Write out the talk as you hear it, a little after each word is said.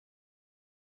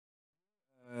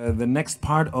the next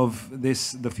part of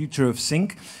this, the future of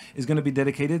sync, is going to be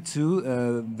dedicated to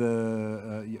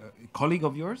the colleague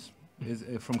of yours. Is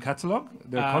from Catalog?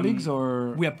 They're colleagues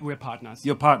or? We're partners.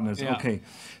 You're partners, yeah. Okay.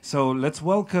 So let's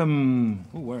welcome,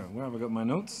 where have I got my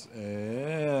notes?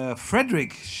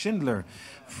 Frederick Schindler,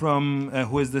 from,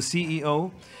 who is the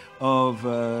CEO of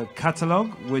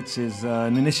Catalog, which is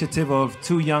an initiative of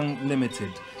Too Young Ltd.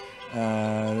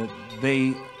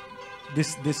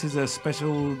 This is a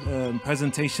special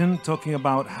presentation talking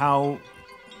about how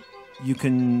you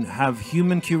can have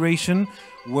human curation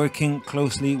working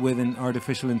closely with an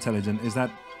artificial intelligence. Is that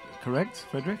correct,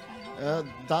 Frederick?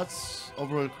 That's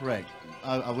overall correct.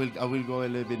 I will go a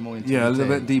little bit more into a detail.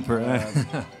 little bit deeper.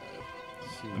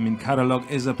 I mean, Catalog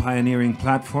is a pioneering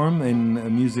platform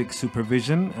in music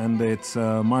supervision, and it's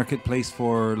a marketplace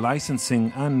for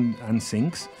licensing and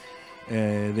syncs.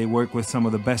 They work with some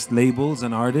of the best labels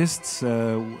and artists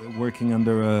working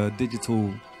under a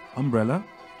digital umbrella.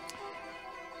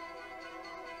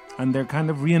 And they're kind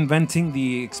of reinventing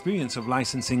the experience of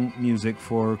licensing music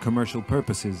for commercial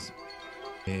purposes.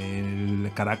 El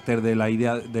carácter de la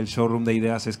idea del showroom de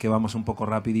ideas es que vamos un poco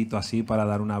rapidito así para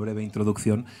dar una breve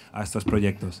introducción a estos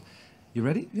proyectos. You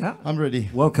ready? Yeah? I'm ready.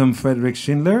 Welcome, Frederick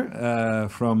Schindler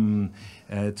from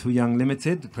Too Young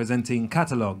Ltd, presenting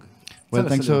Catalog. Well,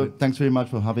 thanks very much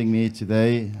for having me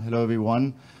today. Hello,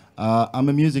 everyone. I'm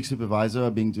a music supervisor.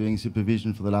 I've been doing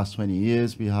supervision for the last 20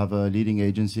 years. We have a leading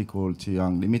agency called Too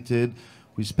Young Ltd.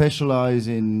 We specialize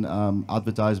in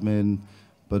advertisement,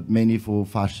 but mainly for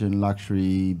fashion,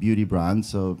 luxury, beauty brands,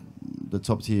 so the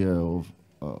top tier of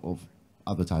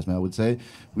advertisement, I would say.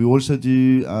 We also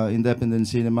do independent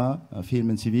cinema, film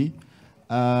and TV.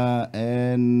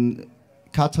 And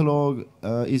Catalog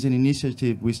is an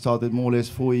initiative we started more or less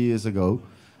 4 years ago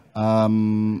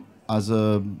as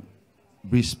a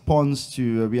response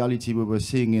to a reality we were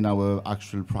seeing in our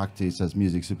actual practice as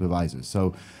music supervisors.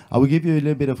 So I will give you a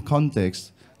little bit of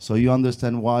context so you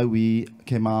understand why we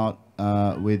came out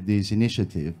with this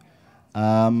initiative.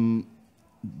 The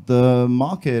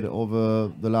market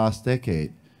over the last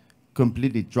decade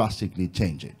completely drastically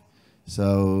changed.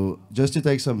 So just to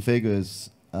take some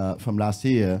figures from last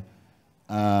year,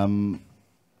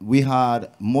 we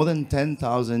had more than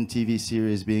 10,000 TV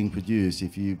series being produced.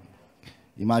 If you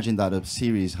imagine that a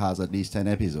series has at least 10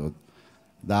 episodes,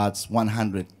 that's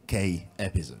 100K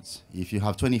episodes. If you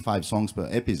have 25 songs per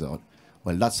episode,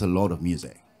 well, that's a lot of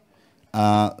music.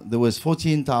 There was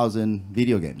 14,000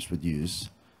 video games produced.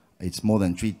 It's more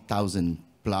than 3,000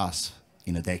 plus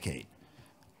in a decade.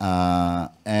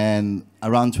 And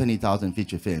around 20,000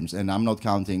 feature films. And I'm not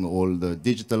counting all the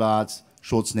digital arts,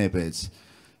 short snippets.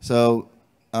 So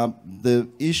the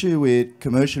issue with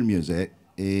commercial music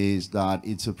is that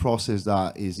it's a process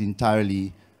that is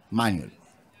entirely manual.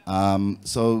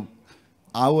 So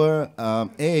our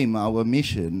aim, our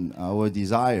mission, our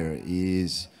desire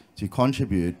is to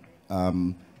contribute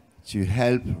to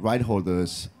help right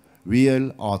holders,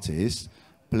 real artists,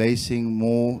 placing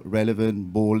more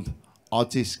relevant, bold,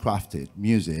 artist-crafted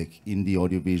music in the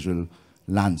audiovisual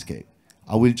landscape.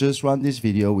 I will just run this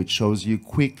video which shows you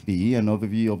quickly an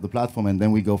overview of the platform, and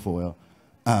then we go for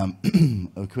a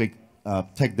quick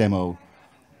tech demo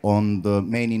on the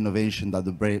main innovation that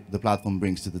the platform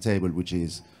brings to the table, which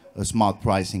is a smart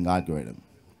pricing algorithm.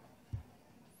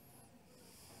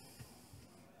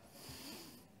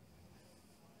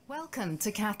 Welcome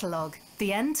to Catalog,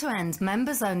 the end-to-end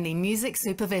members-only music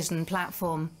supervision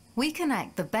platform. We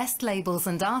connect the best labels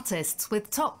and artists with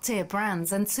top-tier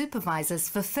brands and supervisors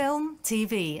for film,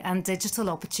 TV and digital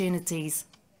opportunities.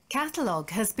 Catalog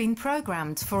has been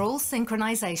programmed for all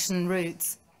synchronization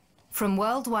routes, from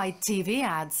worldwide TV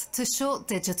ads to short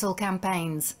digital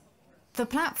campaigns. The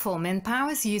platform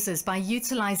empowers users by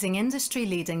utilizing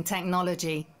industry-leading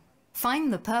technology.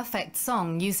 Find the perfect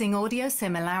song using audio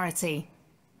similarity.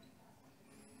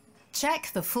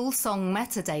 Check the full song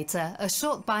metadata, a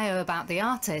short bio about the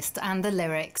artist and the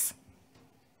lyrics.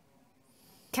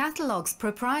 Catalog's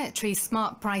proprietary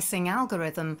smart pricing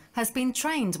algorithm has been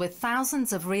trained with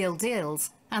thousands of real deals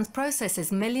and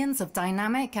processes millions of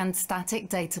dynamic and static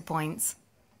data points.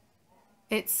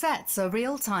 It sets a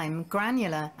real-time,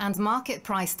 granular and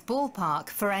market-priced ballpark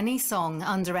for any song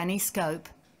under any scope.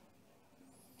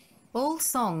 All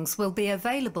songs will be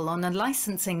available on a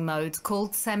licensing mode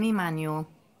called semi-manual.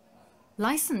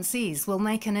 Licensees will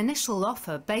make an initial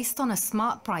offer based on a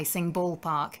smart pricing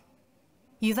ballpark.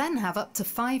 You then have up to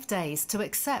 5 days to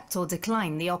accept or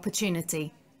decline the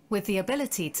opportunity, with the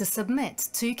ability to submit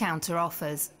 2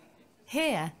 counter-offers.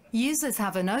 Here, users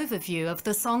have an overview of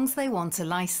the songs they want to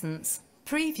license,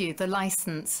 preview the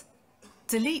license,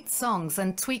 delete songs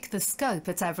and tweak the scope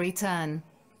at every turn.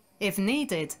 If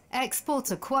needed,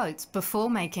 export a quote before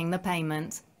making the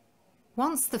payment.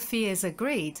 Once the fee is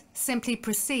agreed, simply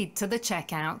proceed to the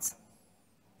checkout.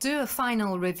 Do a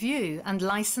final review and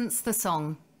license the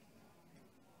song.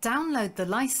 Download the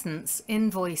license,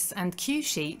 invoice and cue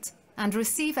sheet and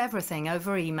receive everything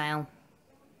over email.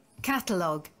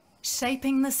 Catalogue,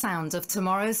 shaping the sound of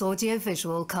tomorrow's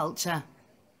audiovisual culture.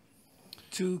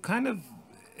 To kind of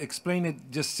explain it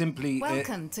just simply,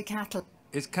 Welcome to Catalogue.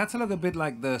 Is Catalog a bit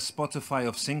like the Spotify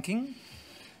of syncing?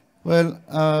 Well,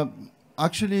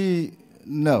 actually,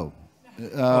 no.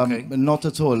 Okay. Not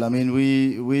at all. I mean,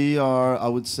 we are, I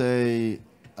would say,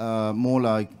 more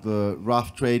like the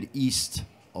rough trade east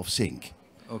of sync.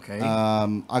 Okay.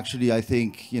 Actually, I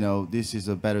think, you know, this is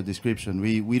a better description.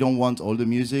 We don't want all the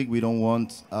music. We don't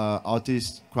want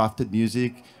artist-crafted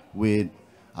music with,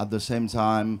 at the same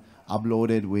time,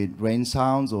 uploaded with rain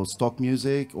sounds or stock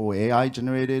music or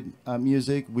AI-generated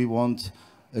music. We want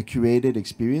a curated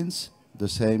experience, the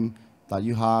same that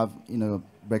you have in a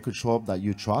record shop that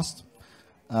you trust.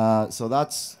 So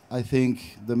that's, I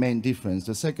think, the main difference.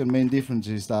 The second main difference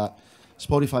is that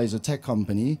Spotify is a tech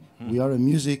company. We are a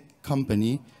music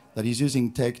company that is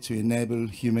using tech to enable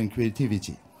human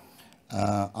creativity.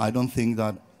 I don't think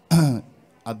that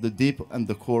at the deep and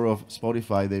the core of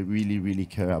Spotify, they really, really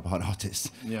care about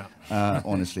artists. Yeah.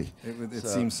 Honestly. It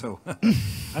seems so.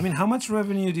 I mean, how much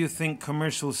revenue do you think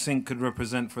commercial sync could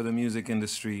represent for the music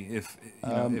industry if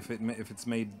it's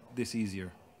made this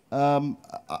easier?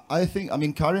 I think, I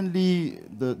mean, currently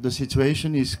the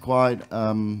situation is quite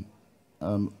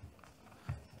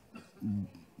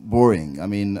boring. I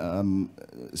mean,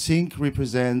 sync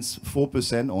represents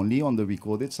 4% only on the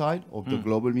recorded side of the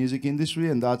global music industry,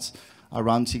 and that's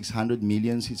around 600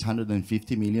 million,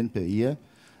 650 million per year.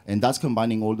 And that's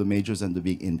combining all the majors and the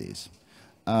big indies.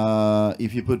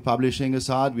 If you put publishing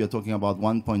aside, we are talking about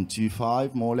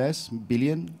 1.25, more or less,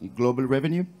 billion global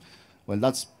revenue. Well,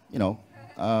 that's, you know,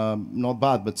 not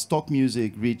bad, but stock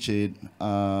music reached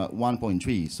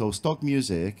 1.3. So stock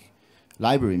music,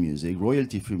 library music,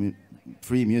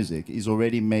 royalty-free music is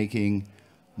already making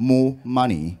more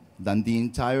money than the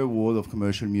entire world of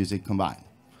commercial music combined.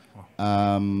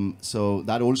 So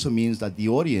that also means that the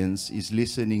audience is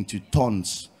listening to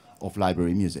tons of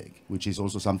library music, which is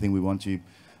also something we want to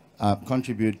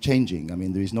contribute changing. I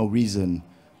mean, there is no reason,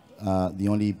 the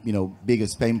only, you know,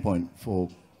 biggest pain point for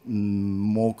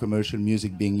more commercial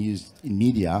music being used in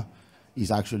media is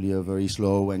actually a very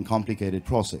slow and complicated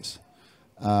process.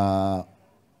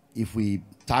 If we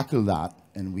tackle that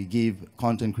and we give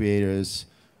content creators,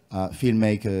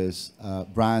 filmmakers,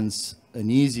 brands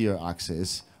an easier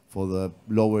access for the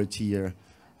lower tier,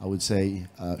 I would say,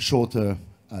 shorter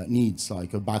needs,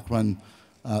 like a background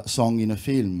song in a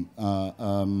film,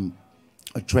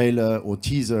 a trailer or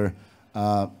teaser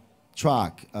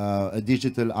track, a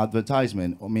digital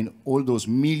advertisement. I mean, all those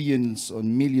millions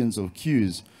and millions of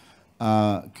cues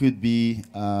could be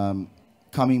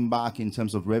coming back in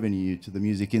terms of revenue to the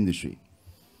music industry.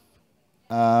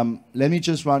 Let me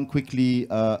just run quickly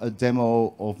a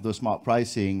demo of the smart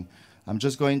pricing. I'm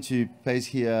just going to paste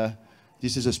here.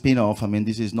 This is a spin-off. I mean,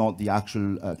 this is not the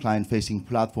actual client-facing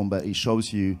platform, but it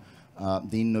shows you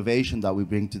the innovation that we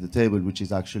bring to the table, which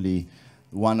is actually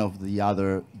one of the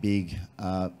other big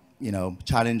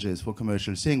challenges for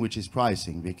commercial sync, which is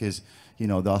pricing, because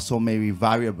there are so many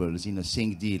variables in a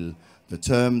sync deal: the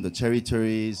term, the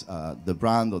territories, the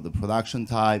brand or the production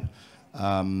type,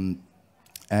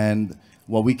 and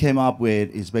what we came up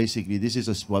with is basically, this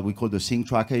is what we call the sync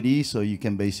track ID. So you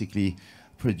can basically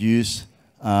produce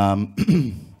a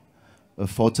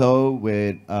photo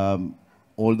with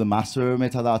all the master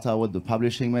metadata, with the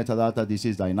publishing metadata. This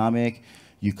is dynamic.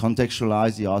 You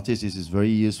contextualize the artist. This is very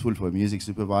useful for a music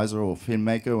supervisor or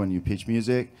filmmaker when you pitch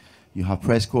music. You have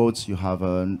press quotes. You have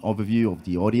an overview of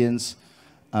the audience.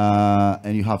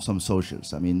 And you have some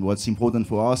socials. I mean, what's important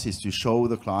for us is to show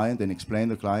the client and explain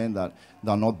to the client that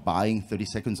they're not buying 30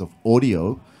 seconds of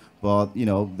audio, but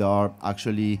they are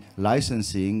actually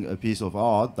licensing a piece of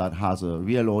art that has a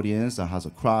real audience, that has a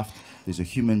craft. There's a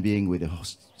human being with a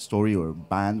story, or a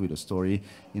band with a story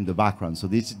in the background. So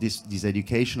this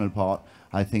educational part,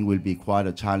 I think, will be quite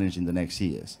a challenge in the next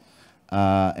years.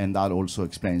 And that also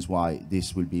explains why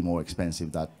this will be more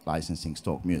expensive than licensing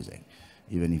stock music,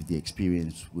 even if the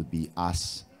experience would be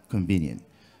as convenient.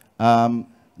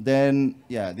 Then,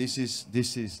 yeah, this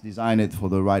is designed for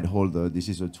the right holder. This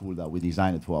is a tool that we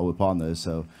designed for our partners.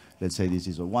 So let's say this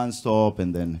is a one-stop,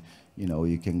 and then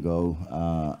you can go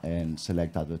and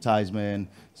select advertisement.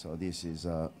 So this is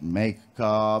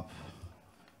makeup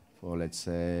for, let's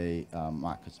say,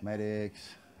 MAC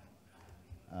Cosmetics.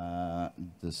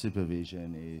 The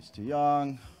supervision is Too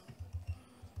Young.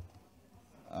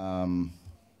 and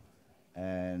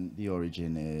the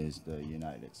origin is the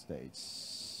United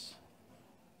States.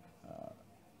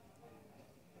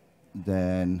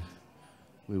 Then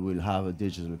we will have a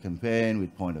digital campaign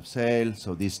with point of sale.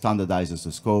 So this standardizes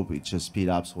the scope. It just speeds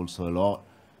up also a lot.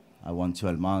 I want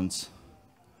 12 months.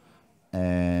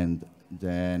 And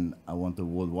then I want a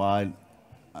worldwide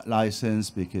license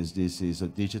because this is a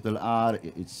digital ad.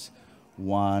 It's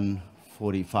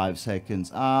 145 seconds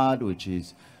ad, which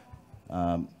is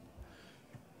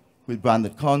with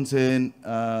branded content,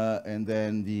 and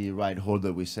then the right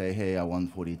holder, we say, hey, I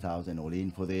want 40,000 all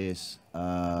in for this.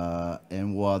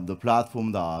 And what the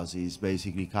platform does is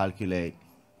basically calculate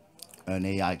an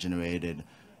AI-generated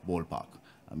ballpark.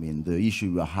 I mean, the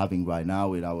issue we're having right now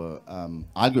with our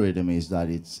algorithm is that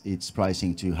it's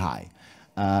pricing too high,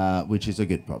 which is a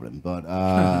good problem, but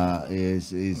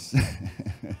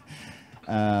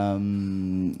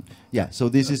yeah, so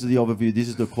this is the overview. This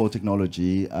is the core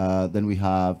technology. Then we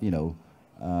have, you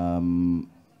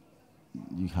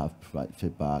have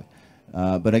feedback.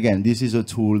 But again, this is a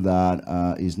tool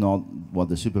that is not what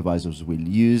the supervisors will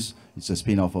use. It's a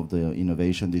spin-off of the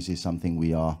innovation. This is something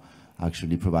we are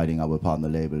actually providing our partner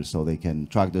labels so they can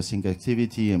track the sync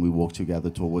activity, and we work together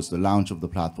towards the launch of the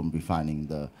platform, refining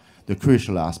the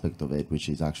crucial aspect of it, which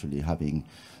is actually having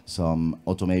some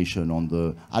automation on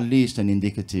the, at least an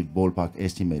indicative ballpark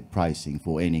estimate pricing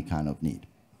for any kind of need.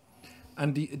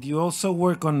 And do you also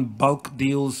work on bulk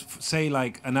deals, say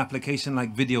like an application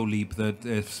like Video Leap that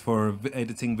is for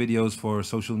editing videos for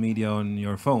social media on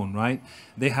your phone, right?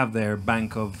 They have their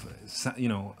bank of,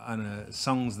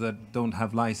 songs that don't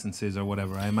have licenses or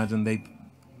whatever. I imagine they,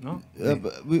 no?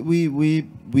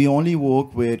 We only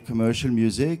work with commercial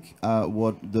music.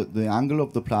 What the angle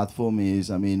of the platform is,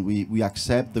 I mean, we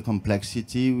accept the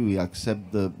complexity, we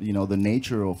accept the the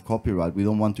nature of copyright. We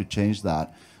don't want to change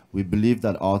that. We believe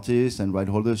that artists and right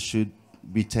holders should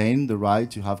retain the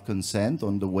right to have consent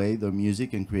on the way their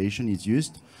music and creation is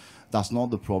used. That's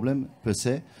not the problem per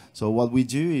se. So what we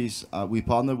do is we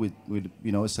partner with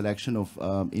a selection of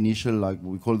initial, like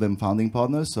we call them founding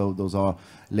partners. So those are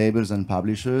labels and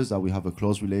publishers that we have a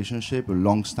close relationship, a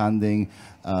long-standing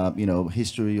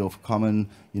history of common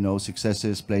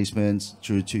successes, placements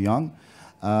through Too Young.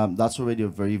 That's already a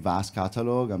very vast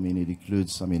catalog. I mean, it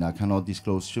includes, I cannot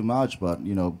disclose too much, but,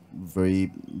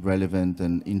 very relevant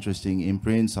and interesting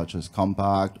imprints such as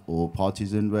Compact or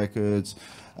Partisan Records,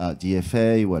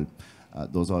 DFA. Well,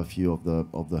 those are a few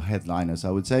of the headliners, I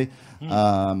would say.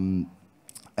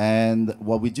 And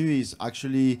what we do is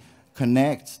actually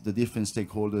connect the different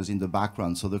stakeholders in the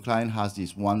background. So the client has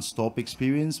this one-stop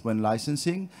experience when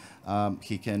licensing.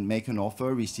 He can make an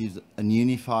offer, receive a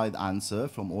unified answer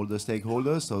from all the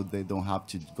stakeholders, so they don't have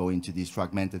to go into these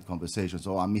fragmented conversations.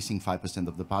 Oh, I'm missing 5%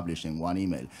 of the publishing, one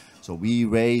email. So we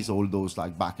raise all those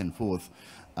like back and forth.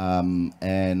 And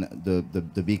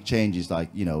the big change is like,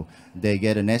 they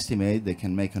get an estimate, they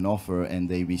can make an offer, and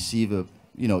they receive a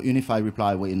unified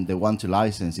reply when they want to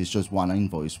license. It's just one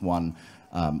invoice, one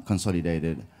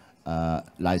consolidated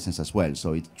license as well.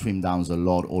 So it trimmed down a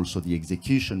lot also the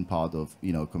execution part of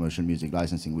commercial music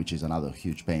licensing, which is another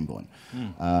huge pain point.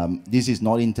 This is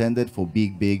not intended for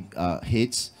big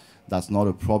hits. That's not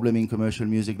a problem in commercial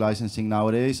music licensing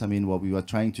nowadays. I mean, what we were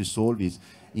trying to solve is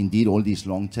indeed all this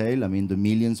long tail. I mean, the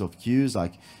millions of cues,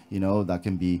 like, that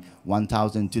can be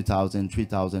 1,000, 2,000,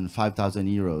 3,000, 5,000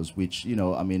 euros, which,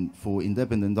 I mean, for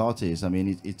independent artists, I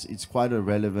mean, it's quite a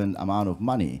relevant amount of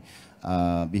money.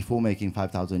 Before making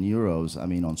 5,000 euros, I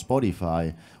mean, on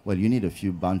Spotify, well, you need a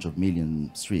few bunch of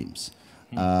million streams.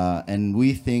 And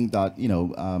we think that,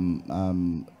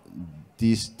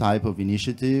 this type of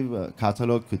initiative,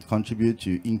 catalog, could contribute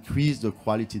to increase the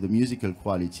quality, the musical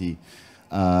quality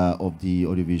of the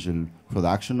audiovisual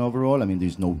production overall. I mean,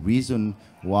 there's no reason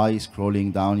why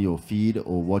scrolling down your feed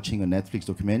or watching a Netflix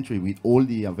documentary with all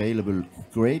the available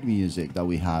great music that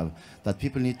we have, that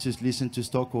people need to listen to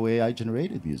stock or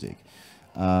AI-generated music.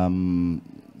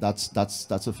 That's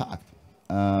a fact.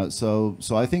 So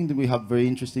I think that we have very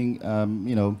interesting,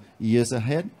 years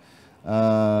ahead.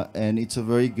 And it's a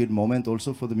very good moment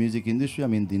also for the music industry. I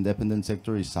mean, the independent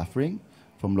sector is suffering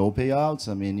from low payouts.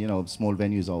 I mean, small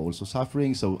venues are also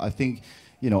suffering. So I think,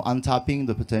 untapping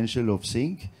the potential of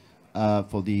sync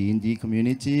for the indie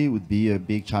community would be a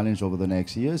big challenge over the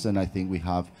next years. And I think we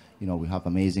have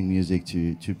amazing music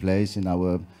to place in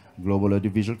our global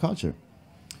audiovisual culture.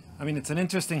 I mean, it's an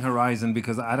interesting horizon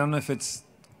because I don't know if it's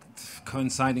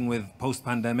coinciding with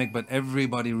post-pandemic, but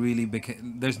everybody really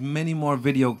became, there's many more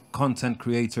video content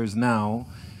creators now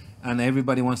and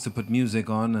everybody wants to put music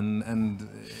on, and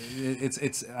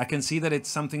it's I can see that it's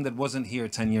something that wasn't here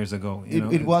 10 years ago.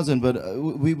 It wasn't, but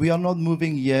we are not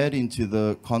moving yet into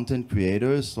the content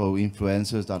creators, so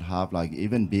influencers that have like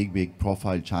even big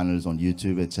profile channels on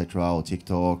YouTube, etc., or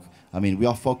TikTok. I mean, we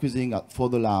are focusing for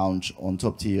the launch on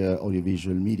top tier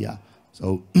audiovisual media,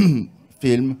 so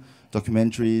film,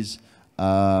 documentaries,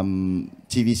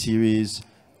 TV series,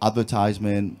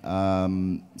 advertisement.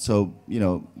 So,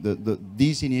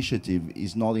 this initiative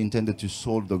is not intended to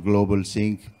solve the global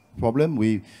sync problem.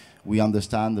 We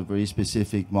understand the very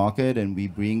specific market, and we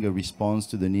bring a response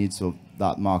to the needs of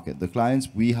that market. The clients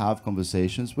we have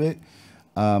conversations with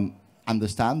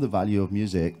understand the value of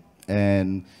music,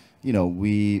 and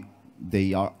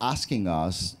they are asking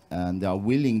us, and they are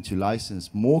willing to license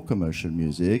more commercial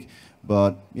music.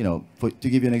 But to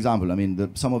give you an example, I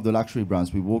mean, some of the luxury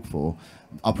brands we work for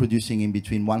are producing in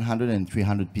between 100 and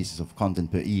 300 pieces of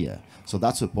content per year. So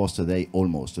that's a poster day,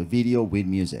 almost a video with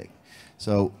music.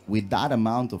 So with that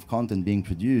amount of content being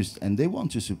produced, and they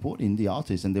want to support indie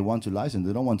artists, and they want to license,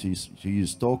 they don't want to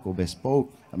use stock or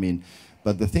bespoke. I mean,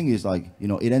 but the thing is, like,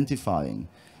 identifying,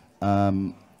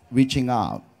 reaching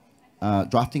out,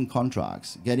 drafting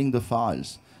contracts, getting the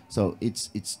files. So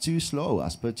it's too slow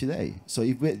as per today. So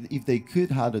if they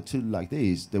could have a tool like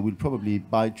this, they would probably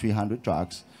buy 300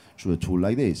 tracks through a tool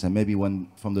like this. And maybe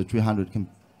from the 300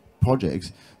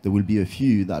 projects, there will be a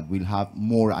few that will have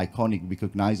more iconic,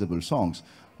 recognizable songs.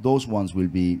 Those ones will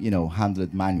be,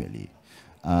 handled manually.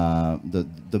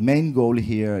 The main goal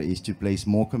here is to place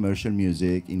more commercial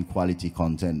music in quality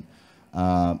content.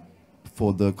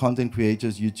 For the content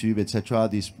creators, YouTube, etc.,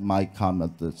 this might come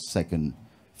at the second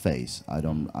phase. I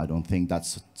don't think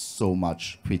that's so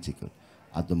much critical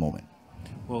at the moment.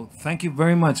 Well, thank you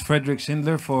very much, Frederick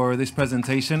Schindler, for this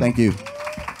presentation. Thank you.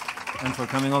 And for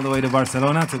coming all the way to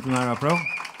Barcelona to Primavera Pro.